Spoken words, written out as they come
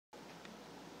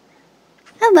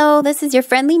Hello, this is your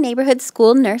friendly neighborhood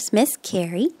school nurse, Miss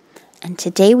Kerry, and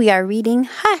today we are reading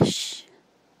Hush.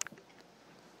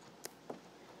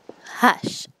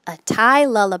 Hush, a Thai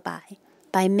Lullaby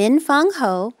by Minfong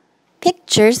Ho,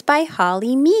 pictures by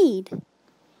Holly Meade.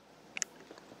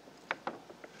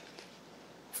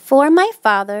 For my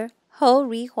father, Ho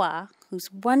Ri Hua,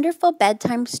 whose wonderful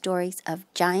bedtime stories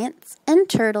of giants and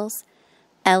turtles,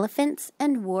 elephants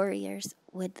and warriors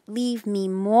would leave me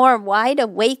more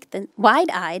wide-eyed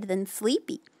than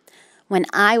sleepy when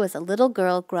I was a little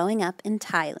girl growing up in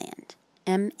Thailand.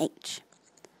 M.H.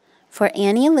 For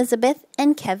Annie Elizabeth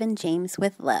and Kevin James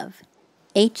with love.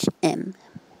 H.M.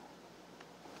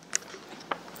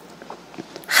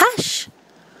 Hush!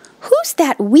 Who's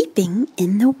that weeping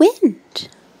in the wind?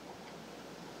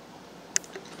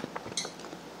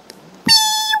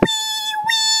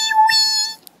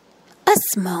 A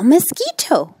small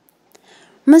mosquito.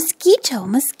 Mosquito,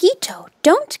 mosquito,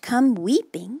 don't come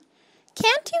weeping.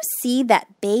 Can't you see that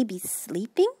baby's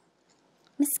sleeping?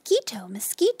 Mosquito,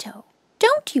 mosquito,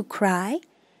 don't you cry.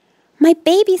 My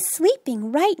baby's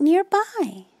sleeping right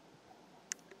nearby.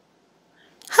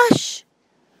 Hush!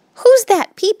 Who's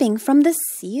that peeping from the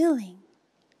ceiling?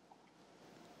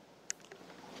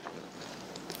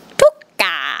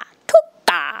 Tuka,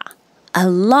 tuka, a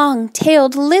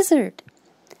long-tailed lizard.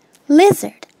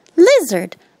 Lizard,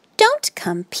 lizard, don't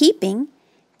come peeping.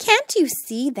 Can't you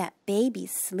see that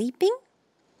baby's sleeping?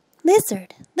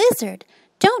 Lizard, lizard,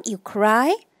 don't you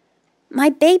cry. My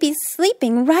baby's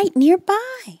sleeping right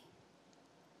nearby.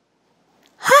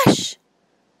 Hush!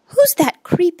 Who's that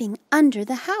creeping under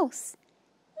the house?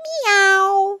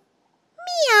 Meow,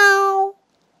 meow.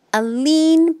 A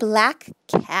lean black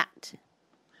cat.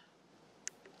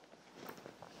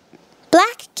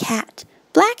 Black cat,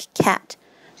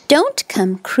 don't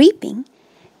come creeping.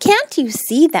 Can't you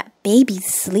see that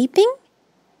baby's sleeping?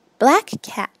 Black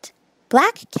cat,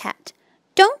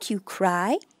 don't you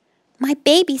cry. My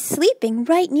baby's sleeping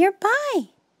right nearby.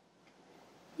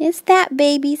 Is that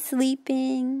baby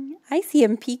sleeping? I see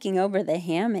him peeking over the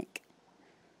hammock.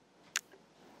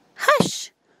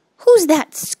 Hush! Who's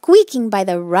that squeaking by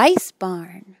the rice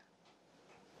barn?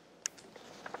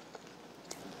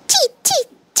 Tee, tee,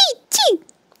 tee, tee!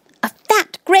 A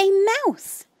fat gray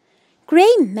mouse.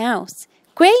 Gray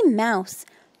mouse,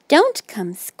 don't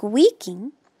come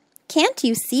squeaking. Can't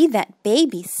you see that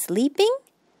baby's sleeping?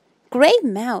 Gray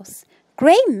mouse,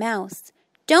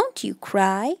 don't you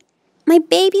cry. My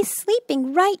baby's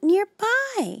sleeping right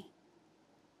nearby.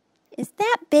 Is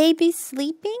that baby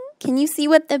sleeping? Can you see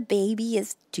what the baby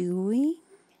is doing?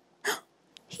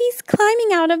 He's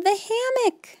climbing out of the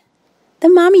hammock. The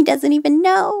mommy doesn't even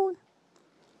know.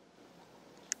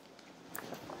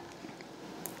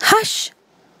 Hush!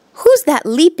 Who's that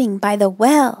leaping by the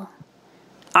well?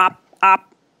 Up,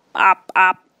 up, up,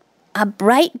 up. A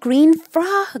bright green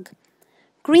frog.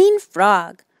 Green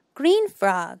frog,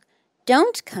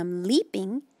 don't come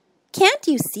leaping. Can't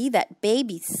you see that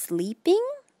baby's sleeping?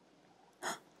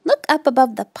 Look up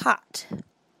above the pot.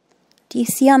 Do you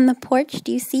see on the porch?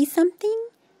 Do you see something?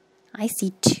 I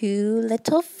see 2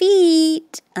 little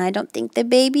feet. I don't think the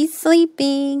baby's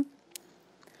sleeping.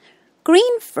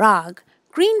 Green frog,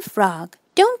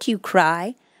 don't you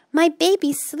cry. My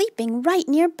baby's sleeping right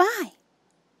nearby.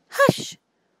 Hush!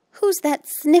 Who's that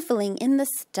sniffling in the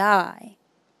sty?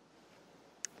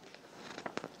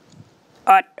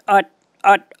 Ut.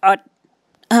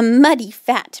 A muddy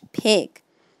fat pig.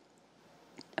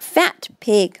 Fat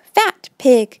pig,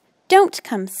 don't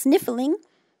come sniffling.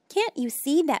 Can't you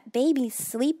see that baby's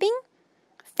sleeping?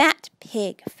 Fat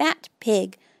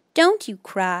pig, don't you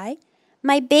cry.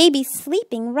 My baby's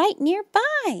sleeping right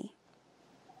nearby.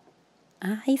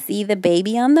 I see the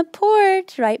baby on the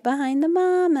porch right behind the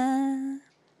mama.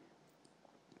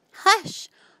 Hush!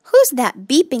 Who's that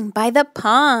beeping by the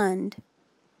pond?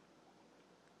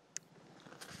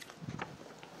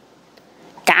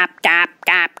 Gap, gap,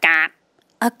 gap, gap.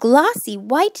 A glossy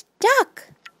white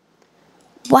duck.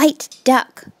 White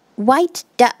duck,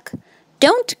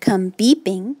 don't come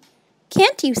beeping.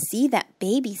 Can't you see that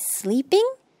baby's sleeping?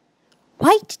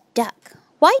 White duck,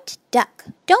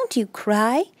 don't you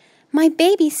cry. My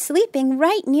baby's sleeping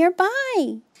right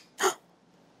nearby.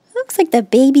 Looks like the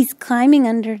baby's climbing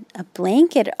under a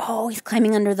blanket. Oh, he's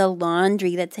climbing under the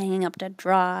laundry that's hanging up to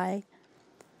dry.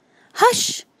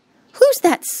 Hush! Who's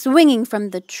that swinging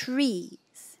from the trees?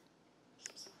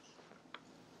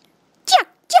 Chuck,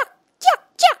 chuck,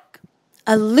 chuck, chuck!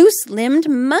 A loose-limbed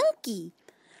monkey.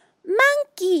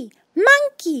 Monkey,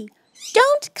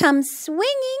 don't come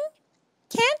swinging.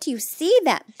 Can't you see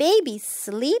that baby's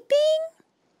sleeping?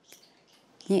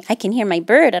 I can hear my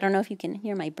bird. I don't know if you can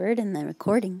hear my bird in the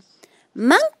recording.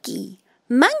 Monkey,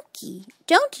 monkey,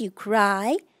 don't you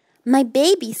cry. My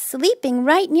baby's sleeping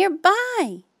right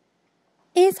nearby.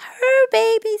 Is her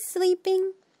baby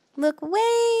sleeping? Look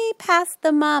way past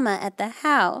the mama at the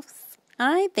house.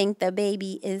 I think the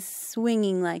baby is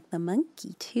swinging like the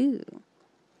monkey too.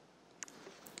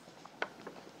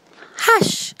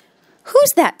 Hush!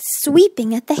 Who's that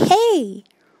sweeping at the hay?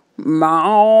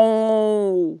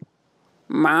 Meow!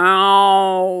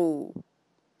 Meow!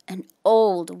 An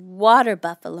old water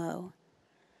buffalo.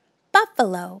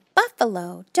 Buffalo,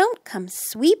 buffalo, don't come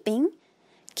sweeping.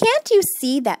 Can't you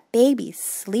see that baby's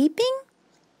sleeping?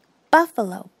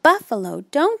 Buffalo, buffalo,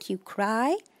 don't you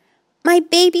cry. My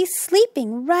baby's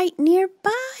sleeping right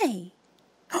nearby.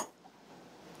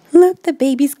 Look, the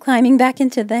baby's climbing back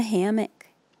into the hammock.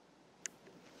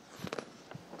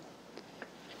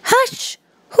 Hush!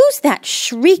 Who's that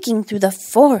shrieking through the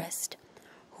forest?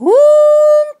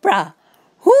 Whoompra!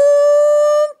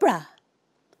 Whoompra!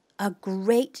 A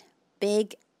great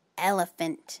big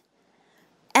elephant.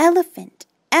 Elephant,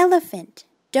 elephant,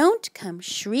 don't come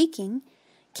shrieking.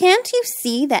 Can't you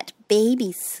see that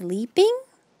baby's sleeping?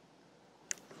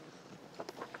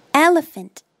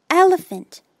 Elephant,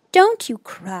 elephant, don't you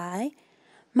cry.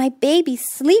 My baby's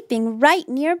sleeping right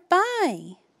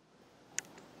nearby.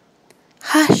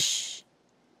 Hush!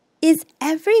 Is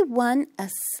everyone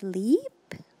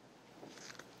asleep?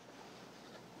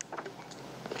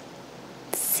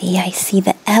 See, I see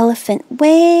the elephant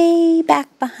way back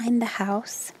behind the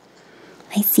house.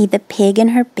 I see the pig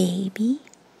and her baby.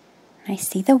 I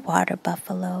see the water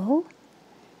buffalo.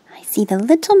 I see the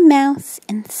little mouse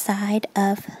inside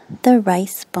of the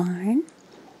rice barn.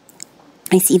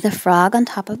 I see the frog on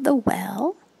top of the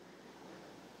well.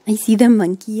 I see the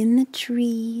monkey in the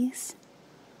trees.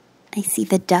 I see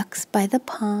the ducks by the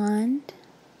pond.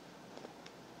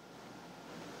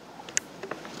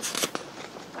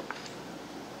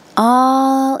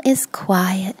 All is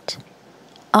quiet.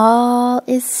 All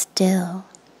is still.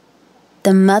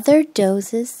 The mother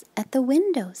dozes at the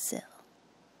windowsill.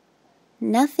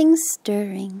 Nothing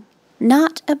stirring,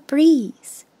 not a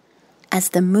breeze, as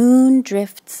the moon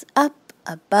drifts up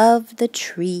above the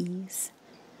trees.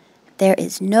 There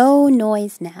is no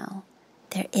noise now.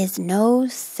 There is no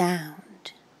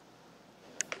sound.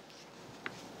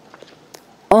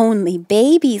 Only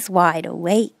baby's wide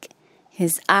awake,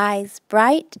 his eyes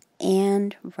bright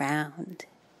and round.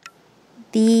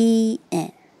 The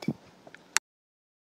end.